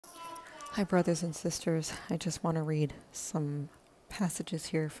Hi, brothers and sisters. I just want to read some passages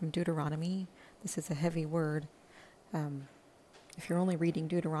here from Deuteronomy. This is a heavy word. If you're only reading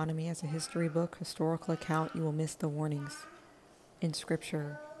Deuteronomy as a history book, historical account, you will miss the warnings in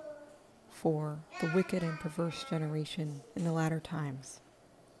Scripture for the wicked and perverse generation in the latter times.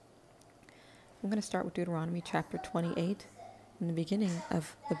 I'm going to start with Deuteronomy chapter 28. In the beginning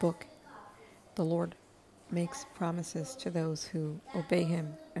of the book, the Lord makes promises to those who obey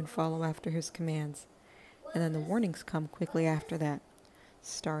him and follow after his commands. And then the warnings come quickly after that,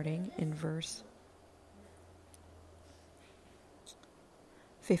 starting in verse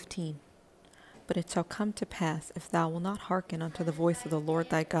 15. But it shall come to pass, if thou wilt not hearken unto the voice of the Lord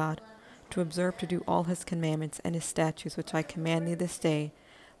thy God, to observe to do all his commandments and his statutes which I command thee this day,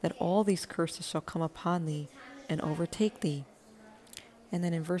 that all these curses shall come upon thee and overtake thee. And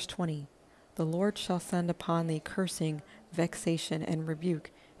then in verse 20, the Lord shall send upon thee cursing, vexation, and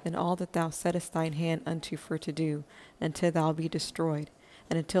rebuke, in all that thou settest thine hand unto for to do, until thou be destroyed,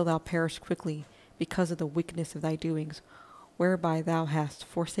 and until thou perish quickly, because of the wickedness of thy doings, whereby thou hast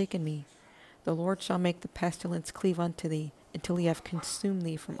forsaken me. The Lord shall make the pestilence cleave unto thee, until he have consumed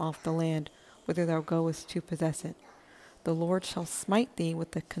thee from off the land, whither thou goest to possess it. The Lord shall smite thee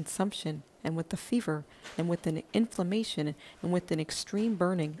with the consumption, and with the fever, and with an inflammation, and with an extreme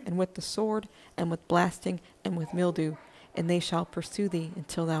burning, and with the sword, and with blasting, and with mildew, and they shall pursue thee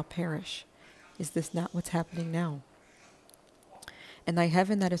until thou perish. Is this not what's happening now? And thy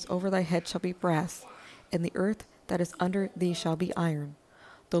heaven that is over thy head shall be brass, and the earth that is under thee shall be iron.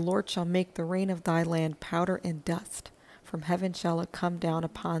 The Lord shall make the rain of thy land powder and dust. From heaven shall it come down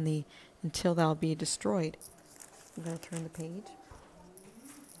upon thee, until thou be destroyed. I'm going to turn the page.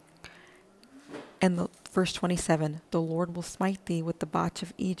 And verse 27, the Lord will smite thee with the botch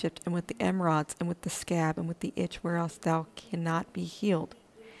of Egypt, and with the emerods, and with the scab, and with the itch, whereas thou cannot be healed.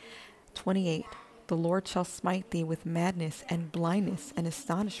 28, the Lord shall smite thee with madness, and blindness, and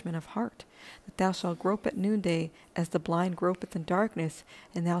astonishment of heart, that thou shalt grope at noonday, as the blind gropeth in darkness,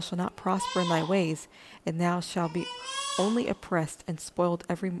 and thou shalt not prosper in thy ways, and thou shalt be only oppressed, and spoiled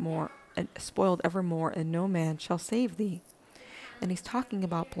evermore, and no man shall save thee. And he's talking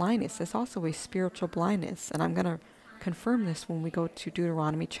about blindness. There's also a spiritual blindness, and I'm going to confirm this when we go to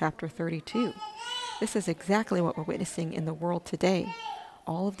Deuteronomy chapter 32. This is exactly what we're witnessing in the world today.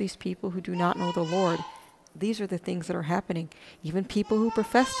 All of these people who do not know the Lord, these are the things that are happening. Even people who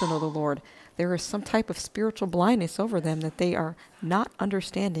profess to know the Lord, there is some type of spiritual blindness over them, that they are not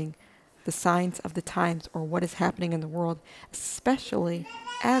understanding the signs of the times or what is happening in the world, especially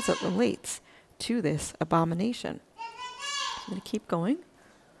as it relates to this abomination. I'm going to keep going.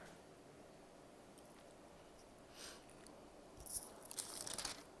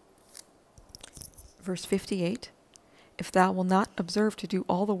 Verse 58. If thou wilt not observe to do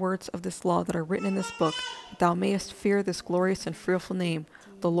all the words of this law that are written in this book, that thou mayest fear this glorious and fearful name,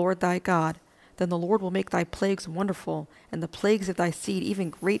 the Lord thy God, then the Lord will make thy plagues wonderful, and the plagues of thy seed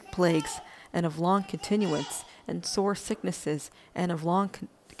even great plagues, and of long continuance, and sore sicknesses, and of long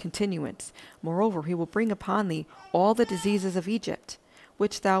continuance. Moreover, he will bring upon thee all the diseases of Egypt,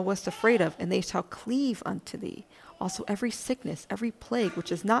 which thou wast afraid of, and they shall cleave unto thee. Also every sickness, every plague,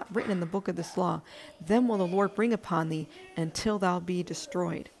 which is not written in the book of this law, them will the Lord bring upon thee, until thou be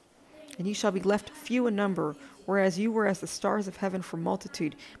destroyed. And ye shall be left few in number, whereas you were as the stars of heaven for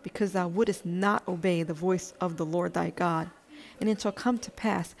multitude, because thou wouldest not obey the voice of the Lord thy God. And it shall come to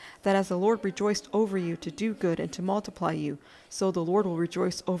pass, that as the Lord rejoiced over you to do good and to multiply you, so the Lord will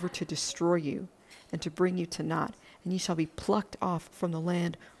rejoice over to destroy you, and to bring you to naught. And ye shall be plucked off from the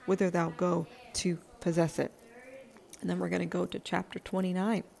land whither thou go to possess it. And then we're going to go to chapter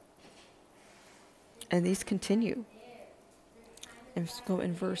 29. And these continue. And let's go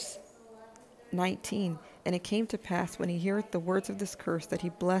in verse 19. And it came to pass, when he heareth the words of this curse, that he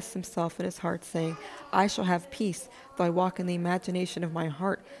blessed himself in his heart, saying, I shall have peace, though I walk in the imagination of my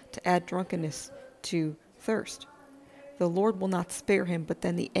heart, to add drunkenness to thirst. The Lord will not spare him, but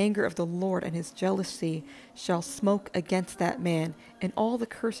then the anger of the Lord and his jealousy shall smoke against that man, and all the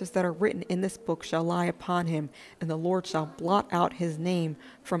curses that are written in this book shall lie upon him, and the Lord shall blot out his name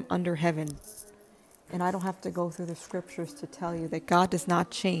from under heaven. And I don't have to go through the scriptures to tell you that God does not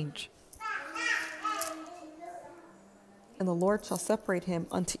change. And the Lord shall separate him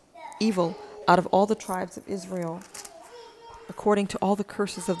unto evil out of all the tribes of Israel, according to all the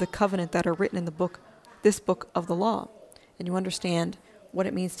curses of the covenant that are written in the book, this book of the law. And you understand what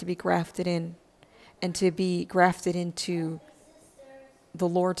it means to be grafted in, and to be grafted into the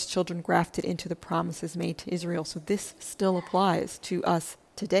Lord's children, grafted into the promises made to Israel. So this still applies to us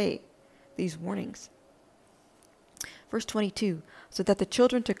today, these warnings. Verse 22, so that the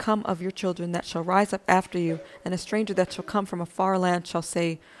children to come of your children that shall rise up after you, and a stranger that shall come from a far land shall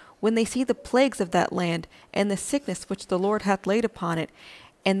say, when they see the plagues of that land, and the sickness which the Lord hath laid upon it,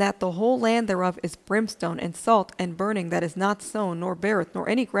 and that the whole land thereof is brimstone, and salt, and burning, that is not sown, nor beareth, nor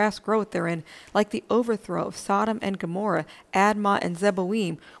any grass groweth therein, like the overthrow of Sodom and Gomorrah, Admah and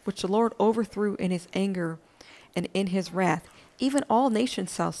Zeboim, which the Lord overthrew in his anger and in his wrath. Even all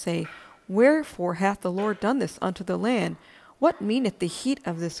nations shall say, wherefore hath the Lord done this unto the land? What meaneth the heat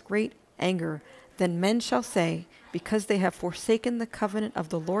of this great anger? Then men shall say, because they have forsaken the covenant of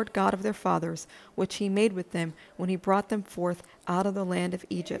the Lord God of their fathers, which he made with them when he brought them forth out of the land of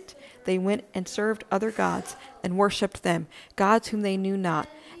Egypt. They went and served other gods, and worshipped them, gods whom they knew not,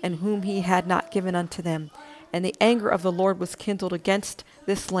 and whom he had not given unto them. And the anger of the Lord was kindled against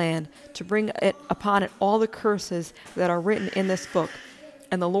this land, to bring it upon it all the curses that are written in this book.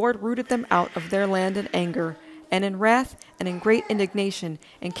 And the Lord rooted them out of their land in anger, and in wrath, and in great indignation,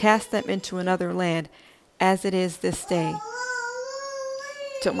 and cast them into another land, as it is this day.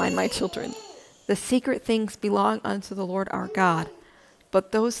 Don't mind my children. The secret things belong unto the Lord our God,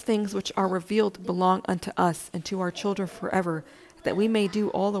 but those things which are revealed belong unto us and to our children forever, that we may do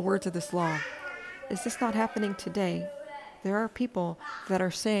all the words of this law. Is this not happening today? There are people that are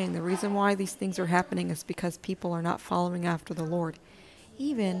saying the reason why these things are happening is because people are not following after the Lord.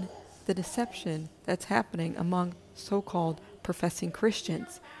 Even the deception that's happening among so-called professing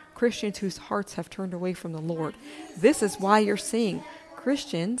Christians whose hearts have turned away from the Lord. This is why you're seeing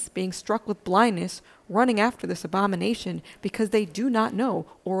Christians being struck with blindness, running after this abomination, because they do not know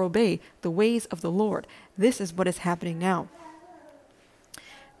or obey the ways of the Lord. This is what is happening now.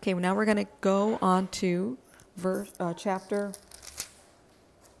 Okay, well, now we're going to go on to chapter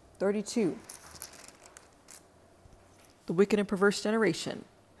 32. The wicked and perverse generation.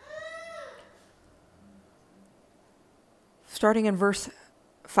 Starting in verse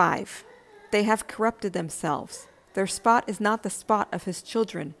 5. They have corrupted themselves. Their spot is not the spot of his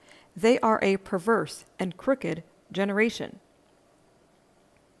children. They are a perverse and crooked generation.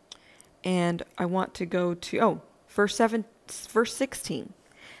 And I want to go to, verse 16.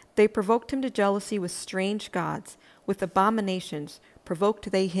 They provoked him to jealousy with strange gods. With abominations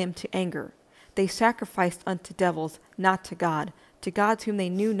provoked they him to anger. They sacrificed unto devils, not to God, to gods whom they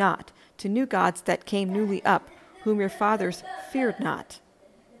knew not, to new gods that came newly up, whom your fathers feared not.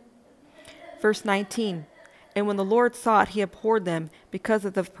 Verse 19. And when the Lord saw it, he abhorred them because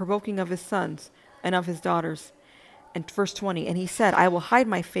of the provoking of his sons and of his daughters. And verse 20. And he said, I will hide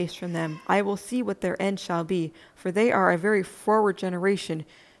my face from them. I will see what their end shall be, for they are a very forward generation,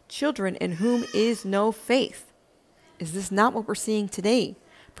 children in whom is no faith. Is this not what we're seeing today?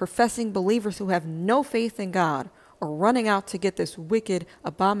 Professing believers who have no faith in God are running out to get this wicked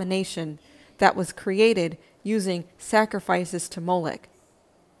abomination that was created using sacrifices to Molech.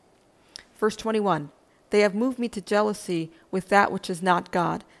 Verse 21, they have moved me to jealousy with that which is not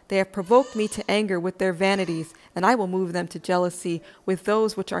God. They have provoked me to anger with their vanities, and I will move them to jealousy with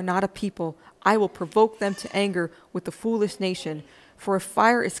those which are not a people. I will provoke them to anger with the foolish nation. For a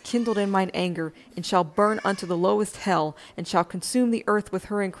fire is kindled in mine anger, and shall burn unto the lowest hell, and shall consume the earth with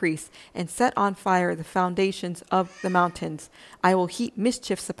her increase, and set on fire the foundations of the mountains. I will heap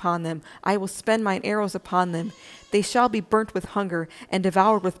mischiefs upon them. I will spend mine arrows upon them. They shall be burnt with hunger, and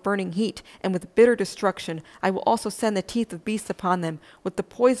devoured with burning heat, and with bitter destruction. I will also send the teeth of beasts upon them, with the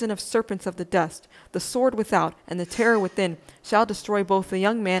poison of serpents of the dust. The sword without, and the terror within, shall destroy both the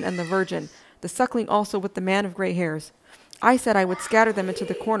young man and the virgin, the suckling also with the man of gray hairs. I said I would scatter them into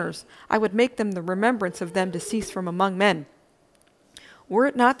the corners. I would make them the remembrance of them to cease from among men. Were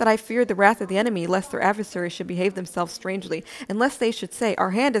it not that I feared the wrath of the enemy, lest their adversaries should behave themselves strangely, and lest they should say, our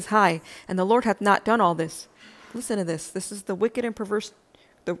hand is high, and the Lord hath not done all this. Listen to this. This is the wicked and perverse,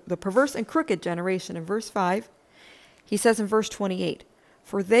 the perverse and crooked generation. In verse 5, he says in verse 28,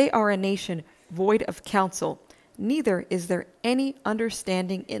 for they are a nation void of counsel, neither is there any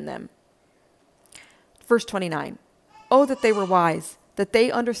understanding in them. Verse 29, oh, that they were wise, that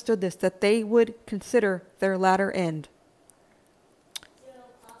they understood this, that they would consider their latter end.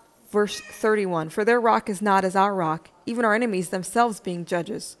 Verse 31, for their rock is not as our rock, even our enemies themselves being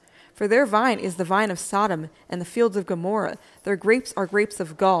judges. For their vine is the vine of Sodom and the fields of Gomorrah. Their grapes are grapes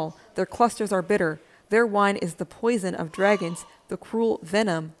of gall, their clusters are bitter. Their wine is the poison of dragons, the cruel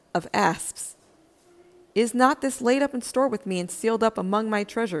venom of asps. Is not this laid up in store with me and sealed up among my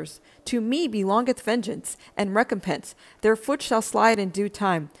treasures? To me belongeth vengeance and recompense. Their foot shall slide in due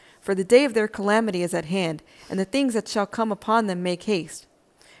time, for the day of their calamity is at hand, and the things that shall come upon them make haste.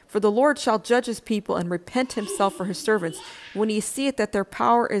 For the Lord shall judge his people and repent himself for his servants. When he seeth that their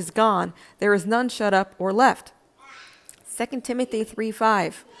power is gone, there is none shut up or left. 2 Timothy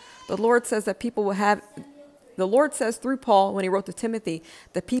 3:5. The Lord says that people will have, the Lord says through Paul when he wrote to Timothy,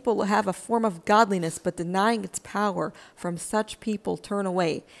 that people will have a form of godliness, but denying its power, from such people turn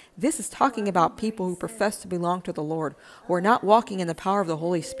away. This is talking about people who profess to belong to the Lord, who are not walking in the power of the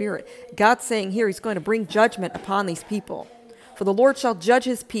Holy Spirit. God's saying here he's going to bring judgment upon these people. For the Lord shall judge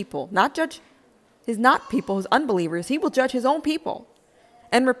his people, not judge his not people, his unbelievers. He will judge his own people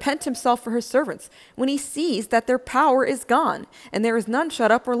and repent himself for his servants when he sees that their power is gone and there is none shut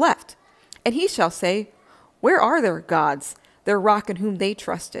up or left. And he shall say, where are their gods, their rock in whom they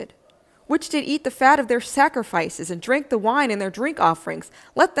trusted, which did eat the fat of their sacrifices and drank the wine in their drink offerings?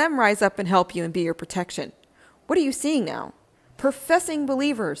 Let them rise up and help you and be your protection. What are you seeing now? Professing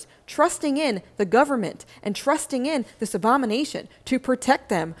believers, trusting in the government and trusting in this abomination to protect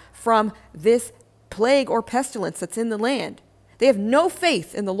them from this plague or pestilence that's in the land. They have no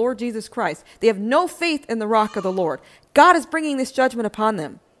faith in the Lord Jesus Christ. They have no faith in the rock of the Lord. God is bringing this judgment upon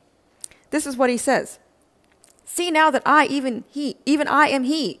them. This is what he says. See now that I, even I am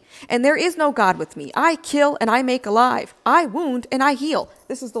he, and there is no God with me. I kill and I make alive. I wound and I heal.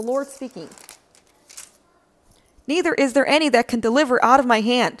 This is the Lord speaking. Neither is there any that can deliver out of my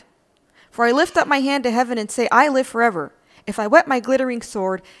hand. For I lift up my hand to heaven and say, I live forever. If I whet my glittering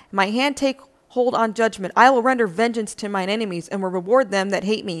sword, and my hand take hold on judgment, I will render vengeance to mine enemies, and will reward them that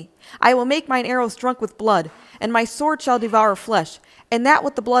hate me. I will make mine arrows drunk with blood, and my sword shall devour flesh, and that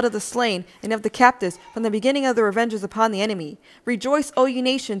with the blood of the slain and of the captives, from the beginning of the revenges upon the enemy. Rejoice, O ye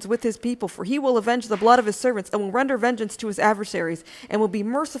nations, with his people, for he will avenge the blood of his servants, and will render vengeance to his adversaries, and will be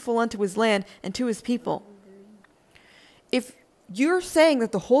merciful unto his land and to his people. If you're saying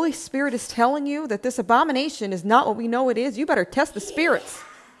that the Holy Spirit is telling you that this abomination is not what we know it is, you better test the spirits.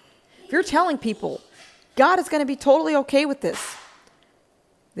 If you're telling people God is going to be totally okay with this.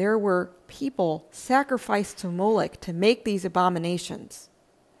 There were people sacrificed to Molech to make these abominations.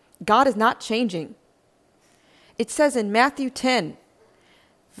 God is not changing. It says in Matthew 10,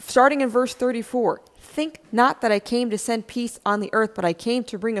 starting in verse 34, think not that I came to send peace on the earth, but I came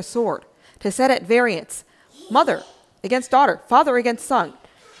to bring a sword, to set at variance mother against daughter, father against son.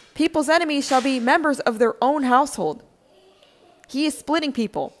 People's enemies shall be members of their own household. He is splitting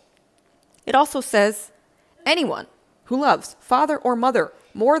people. It also says, anyone who loves father or mother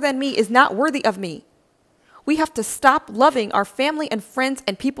more than me is not worthy of me. We have to stop loving our family and friends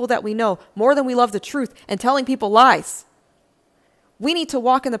and people that we know more than we love the truth and telling people lies. We need to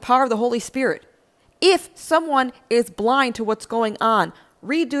walk in the power of the Holy Spirit. If someone is blind to what's going on,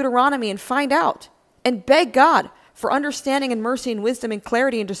 read Deuteronomy and find out, and beg God for understanding and mercy and wisdom and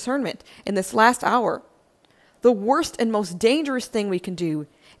clarity and discernment in this last hour. The worst and most dangerous thing we can do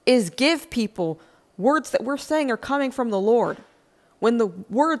is give people words that we're saying are coming from the Lord. When the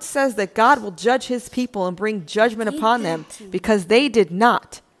word says that God will judge his people and bring judgment upon them because they did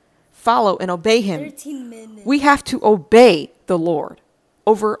not follow and obey him. We have to obey the Lord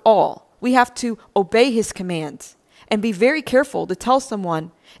over all. We have to obey his commands and be very careful to tell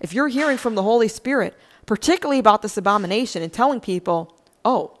someone, if you're hearing from the Holy Spirit, particularly about this abomination, and telling people,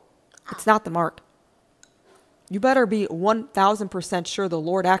 oh, it's not the mark. You better be 1,000% sure the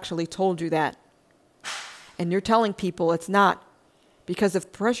Lord actually told you that. And you're telling people it's not. Because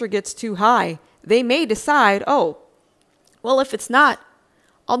if pressure gets too high, they may decide, oh, well, if it's not,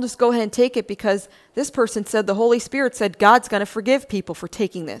 I'll just go ahead and take it because this person said, the Holy Spirit said God's going to forgive people for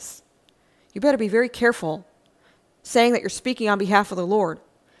taking this. You better be very careful saying that you're speaking on behalf of the Lord.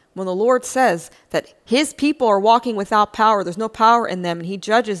 When the Lord says that his people are walking without power, there's no power in them, and he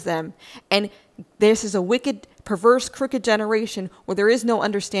judges them, and this is a wicked, perverse, crooked generation where there is no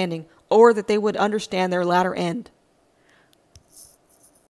understanding, or that they would understand their latter end.